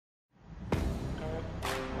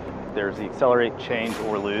There's the Accelerate, Change,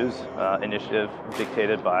 or Lose initiative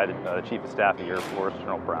dictated by the Chief of Staff of the Air Force,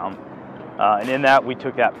 General Brown. And in that, we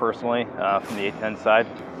took that personally from the A-10 side.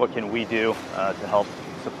 What can we do to help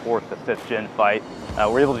support the 5th gen fight?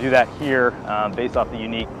 We're able to do that here based off the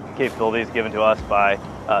unique capabilities given to us by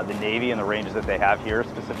the Navy and the ranges that they have here,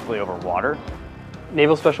 specifically over water.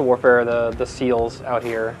 Naval Special Warfare, the SEALs out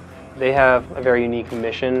here, they have a very unique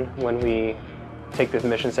mission when we take this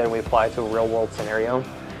mission set and we apply it to a real-world scenario.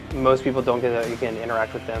 Most people don't get to, again,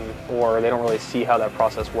 interact with them, or they don't really see how that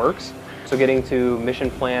process works. So getting to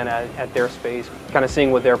mission plan at their space, kind of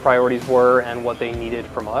seeing what their priorities were and what they needed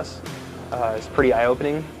from us is pretty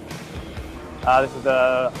eye-opening. This is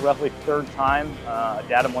the roughly 3rd time a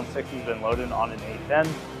Datum 160 has been loaded on an A-10.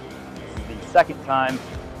 This is the 2nd time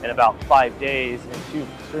in about 5 days in 2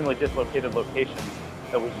 extremely dislocated locations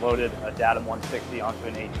that we've loaded a Datum 160 onto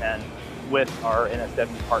an A-10 with our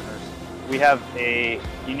NSW partners. We have a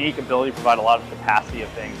unique ability to provide a lot of capacity of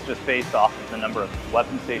things just based off of the number of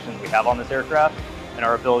weapon stations we have on this aircraft and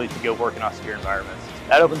our ability to go work in austere environments.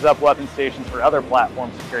 That opens up weapon stations for other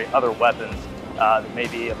platforms to carry other weapons that may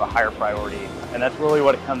be of a higher priority. And that's really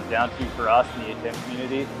what it comes down to for us in the A-10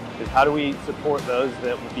 community, is how do we support those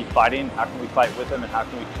that would be fighting, how can we fight with them, and how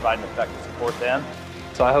can we provide an effective support them.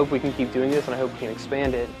 So I hope we can keep doing this, and I hope we can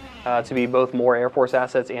expand it to be both more Air Force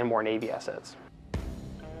assets and more Navy assets.